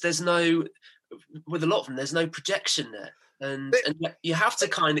there's no, with a lot of them, there's no projection there. And you have to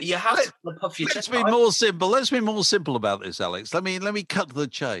puff your chest. Let's be more simple. Let's be more simple about this, Alex. Let me cut to the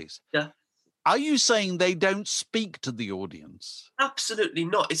chase. Yeah. Are you saying they don't speak to the audience? Absolutely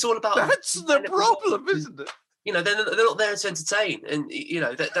not. It's all about... That's the problem, isn't it? They're not there to entertain. And,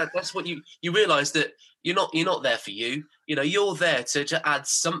 that's what you realise, that you're not there for you. You're there to add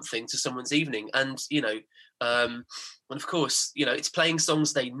something to someone's evening. And, and of course, it's playing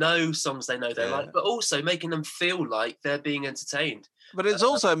songs they know they like, but also making them feel like they're being entertained. But it's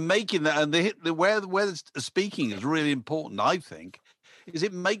also making that, and where speaking is really important, I think, is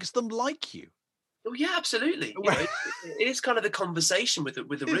it makes them like you. Oh yeah, absolutely. It is kind of the conversation with the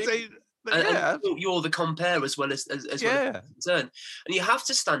room. And you're the compare as well as concern. And you have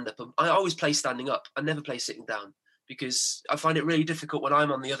to stand up. I always play standing up. I never play sitting down because I find it really difficult when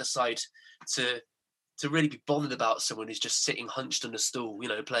I'm on the other side to really be bothered about someone who's just sitting hunched on a stool,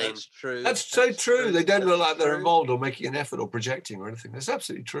 playing. That's true. That's so true. They don't look like they're involved or making an effort or projecting or anything. That's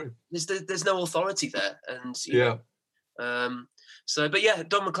absolutely true. There's no authority there, and but yeah,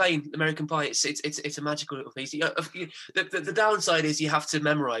 Don McLean, American Pie, it's a magical little piece. The downside is you have to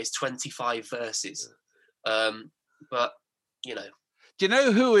memorize 25 verses. But do you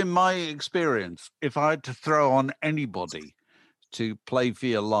know who, in my experience, if I had to throw on anybody to play for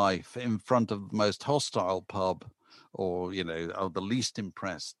your life in front of the most hostile pub or the least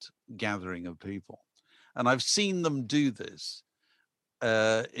impressed gathering of people, and I've seen them do this,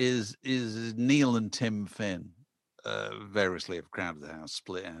 is Neil and Tim Finn. Variously have Crowded House,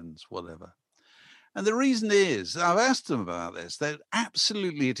 Split Ends, whatever. And the reason is, I've asked them about this, that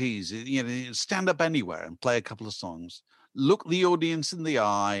absolutely it is, stand up anywhere and play a couple of songs, look the audience in the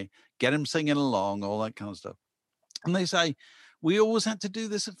eye, get them singing along, all that kind of stuff. And they say, we always had to do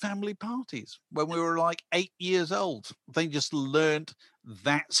this at family parties when we were like 8 years old. They just learned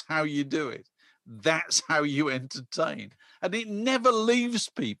that's how you do it. That's how you entertain. And it never leaves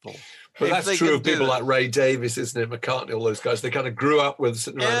people. But that's true of people like Ray Davies, isn't it? McCartney, all those guys. They kind of grew up with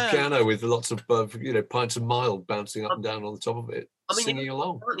sitting around a piano with lots of, pints of mild bouncing up and down on the top of it, singing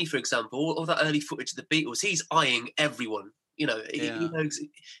along. McCartney, for example, all that early footage of the Beatles, he's eyeing everyone. He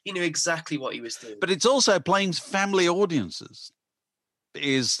knew exactly what he was doing. But it's also playing family audiences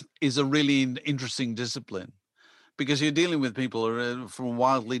is a really interesting discipline. Because you're dealing with people from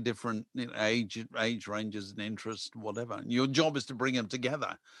wildly different age ranges and interests, whatever. And your job is to bring them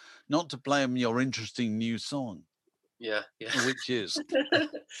together, not to play them your interesting new song. Yeah. Which is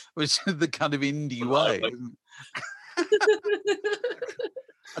the kind of indie way.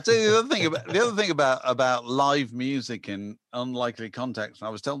 I'll tell you the other thing about live music in unlikely contexts. I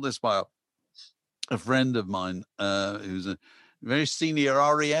was told this by a friend of mine who's a very senior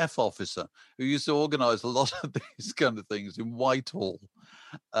RAF officer who used to organise a lot of these kind of things in Whitehall,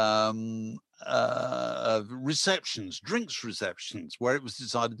 receptions, drinks receptions, where it was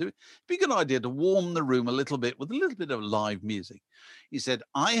decided to it'd be a good idea to warm the room a little bit with a little bit of live music. He said,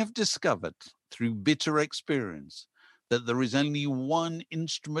 I have discovered through bitter experience that there is only one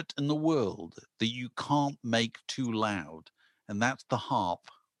instrument in the world that you can't make too loud, and that's the harp.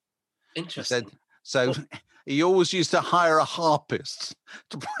 Interesting. He said, so he always used to hire a harpist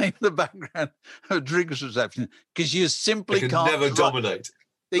to play in the background of a drinks reception because you simply can't never dominate.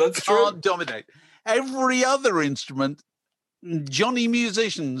 They can't dominate. Every other instrument, Johnny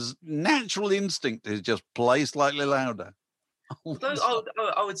musicians' natural instinct is just play slightly louder.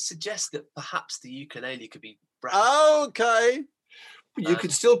 I would suggest that perhaps the ukulele could be brass. Okay. You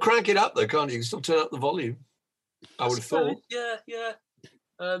could still crank it up though, can't you? You can still turn up the volume. I would have thought. Yeah.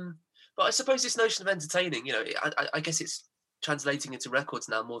 But I suppose this notion of entertaining, I guess it's translating into records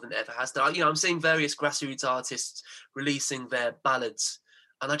now more than it ever has done. I'm seeing various grassroots artists releasing their ballads,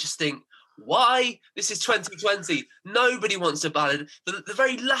 and I just think, why? This is 2020. Nobody wants a ballad. The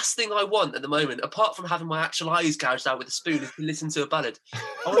very last thing I want at the moment, apart from having my actual eyes gouged out with a spoon, is to listen to a ballad. I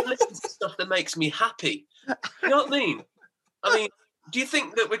want to listen to stuff that makes me happy. You know what I mean? Do you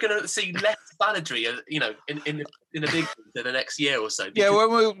think that we're going to see less balladry, in a big in the next year or so?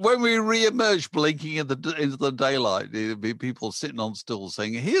 Because when we re-emerge blinking into the daylight, there'll be people sitting on stools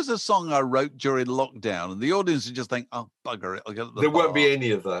saying, "Here's a song I wrote during lockdown," and the audience will just think, "Oh, bugger it, I'll get it." There won't be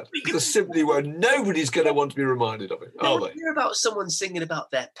any of that. There simply won't. Nobody's going to want to be reminded of it, are they? Hear about someone singing about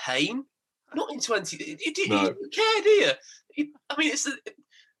their pain? Not in 20. You don't care, do you?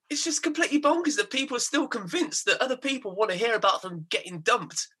 It's just completely bonkers that people are still convinced that other people want to hear about them getting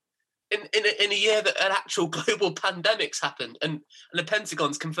dumped in a year that an actual global pandemic's happened and the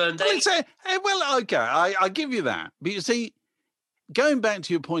Pentagon's confirmed AIDS. Okay, I give you that. But you see, going back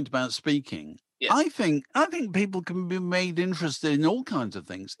to your point about speaking, yeah. I think people can be made interested in all kinds of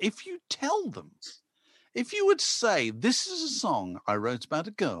things if you tell them. If you would say, this is a song I wrote about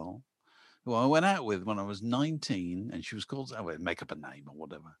a girl who I went out with when I was 19, and she was called, make up a name or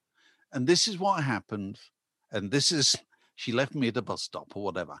whatever. And this is what happened. And she left me at a bus stop or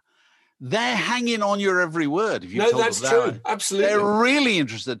whatever. They're hanging on your every word. If you told that's them true. That. Absolutely. They're really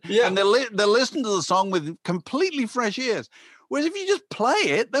interested. Yeah. And they'll listen to the song with completely fresh ears. Whereas if you just play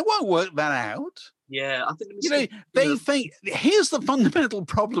it, they won't work that out. Yeah, I think they think, here's the fundamental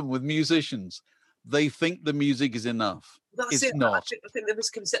problem with musicians. They think the music is enough. It's not. I think the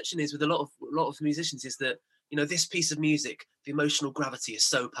misconception is with a lot of musicians is that this piece of music, the emotional gravity is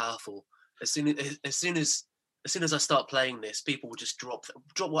so powerful. As soon as I start playing this, people will just drop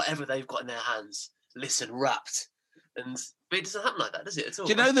whatever they've got in their hands, listen rapt, but it doesn't happen like that, does it? At all?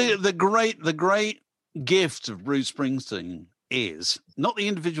 Do you know the great gift of Bruce Springsteen is not the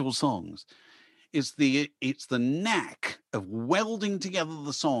individual songs. It's the knack of welding together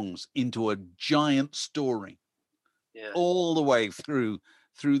the songs into a giant story. Yeah. All the way through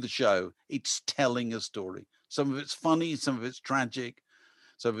the show. It's telling a story. Some of it's funny, some of it's tragic,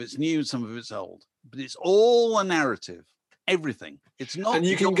 some of it's new, some of it's old. But it's all a narrative. Everything. It's not. And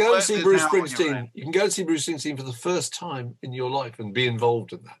you can go and see Bruce Springsteen. You can go and see Bruce Springsteen for the first time in your life and be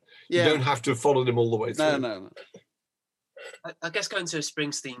involved in that. Yeah. You don't have to have followed him all the way through. No. I guess going to a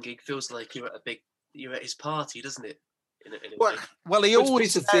Springsteen gig feels like you're at his party, doesn't it? Well, he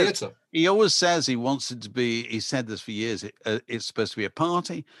always says he wants it to be. He said this for years. It's supposed to be a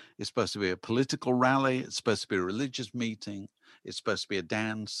party. It's supposed to be a political rally. It's supposed to be a religious meeting. It's supposed to be a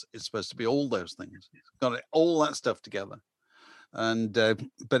dance. It's supposed to be all those things. It's got all that stuff together. And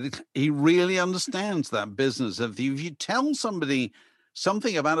he really understands that business of if you tell somebody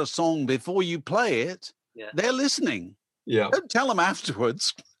something about a song before you play it, they're listening. Yeah. Don't tell them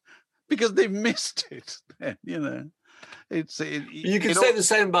afterwards because they've missed it. You can say the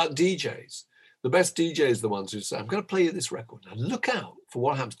same about DJs. The best DJs are the ones who say, I'm going to play you this record. Now look out for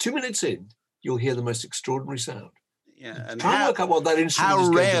what happens. 2 minutes in, you'll hear the most extraordinary sound. Yeah, and try and work out what that instrument is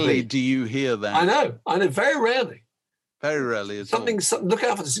how going to rarely be. do you hear that? I know, very rarely. Very rarely. Something. Look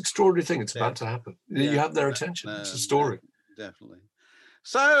out for this extraordinary thing. It's about to happen. You have their attention. It's a story. Definitely.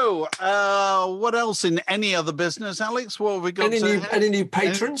 So, what else in any other business, Alex? What have we got? Any new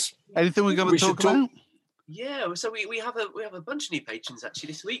patrons? Anything we've got to talk about? Yeah, so we have a bunch of new patrons actually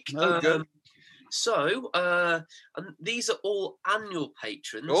this week. Good. So these are all annual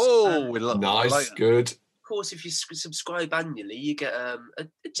patrons. Oh, we love nice, good. Of course, if you subscribe annually, you get a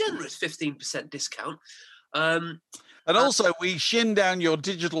generous 15% discount. And also, we shin down your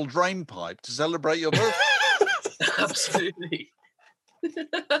digital drain pipe to celebrate your birthday. Absolutely.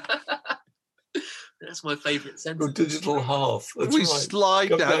 That's my favourite sentence. Your digital half. That's we right.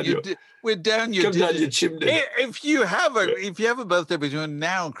 slide down your. We're down your. Come down your chimney. If you have a birthday between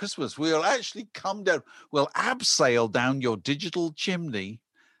now and Christmas, we'll actually come down. We'll abseil down your digital chimney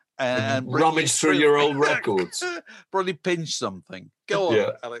and rummage through your old records. Probably pinch something. Go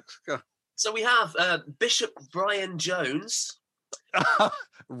on, Alex. Go. So we have Bishop Brian Jones.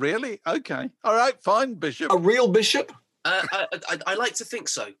 Really? Okay. All right. Fine, Bishop. A real bishop? I like to think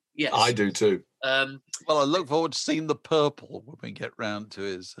so. Yes, I do too. Well, I look forward to seeing the purple when we get round to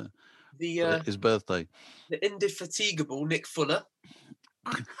his birthday. The indefatigable Nick Fuller.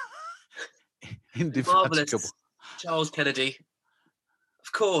 Indefatigable. Marvelous Charles Kennedy.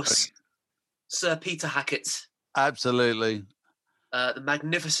 Of course, Sir Peter Hackett. Absolutely. The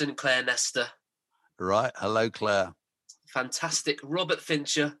magnificent Claire Nestor. Right. Hello, Claire. Fantastic Robert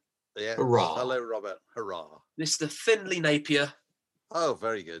Fincher. Yeah. Hurrah. Hello, Robert. Hurrah. Mr. Finley Napier. Oh,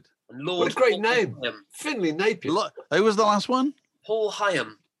 very good. And Lord what a great Paul name. Hyam. Finlay Napier. Who was the last one? Paul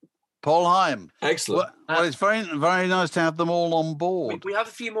Hyam. Paul Hyam. Excellent. Well, it's very, very nice to have them all on board. We have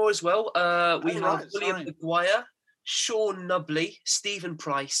a few more as well. We have right, William sorry. Maguire, Sean Nubley, Stephen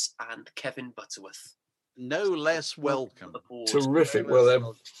Price, and Kevin Butterworth. No less welcome. Aboard. Terrific. Well,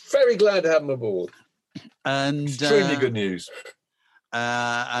 I'm very glad to have them aboard. And Extremely good news.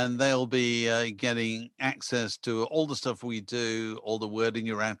 And they'll be getting access to all the stuff we do, all the word in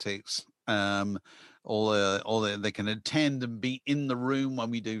your attics, they can attend and be in the room when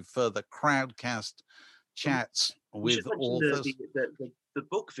we do further crowdcast chats with authors. The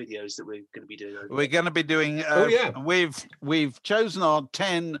book videos that we're going to be doing. We're going to be doing. We've chosen our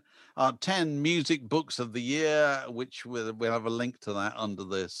 10 music books of the year, which we'll have a link to that under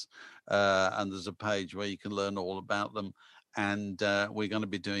this, and there's a page where you can learn all about them. And we're going to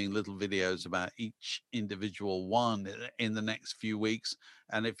be doing little videos about each individual one in the next few weeks.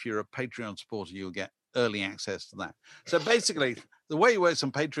 And if you're a Patreon supporter, you'll get early access to that. So basically, the way it works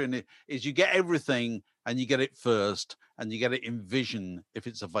on Patreon is you get everything and you get it first, and you get it in Vision if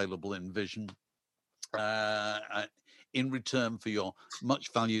it's available in Vision, in return for your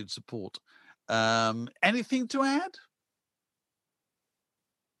much valued support. Anything to add?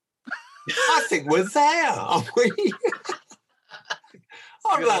 I think we're there, aren't we?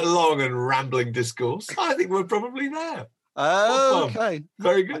 After that long and rambling discourse, I think we're probably there. Okay.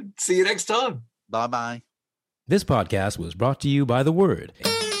 Very good. See you next time. Bye-bye. This podcast was brought to you by The Word.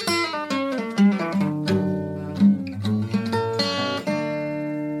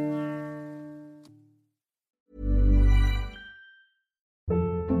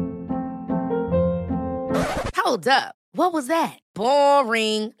 Hold up. What was that?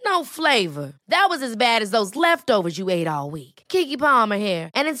 Boring. No flavor. That was as bad as those leftovers you ate all week. Keke Palmer here,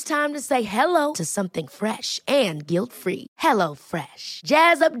 and it's time to say hello to something fresh and guilt-free. Hello Fresh.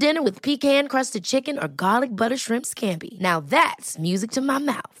 Jazz up dinner with pecan-crusted chicken or garlic butter shrimp scampi. Now that's music to my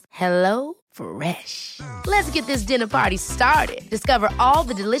mouth. Hello Fresh. Let's get this dinner party started. Discover all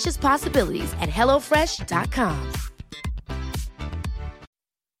the delicious possibilities at HelloFresh.com.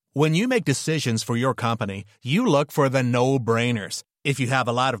 When you make decisions for your company, you look for the no-brainers. If you have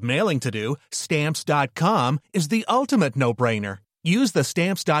a lot of mailing to do, Stamps.com is the ultimate no-brainer. Use the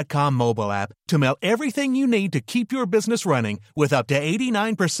Stamps.com mobile app to mail everything you need to keep your business running with up to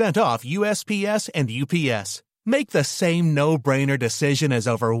 89% off USPS and UPS. Make the same no-brainer decision as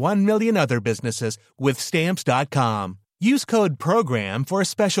over 1 million other businesses with Stamps.com. Use code PROGRAM for a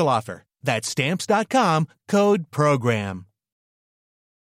special offer. That's Stamps.com, code PROGRAM.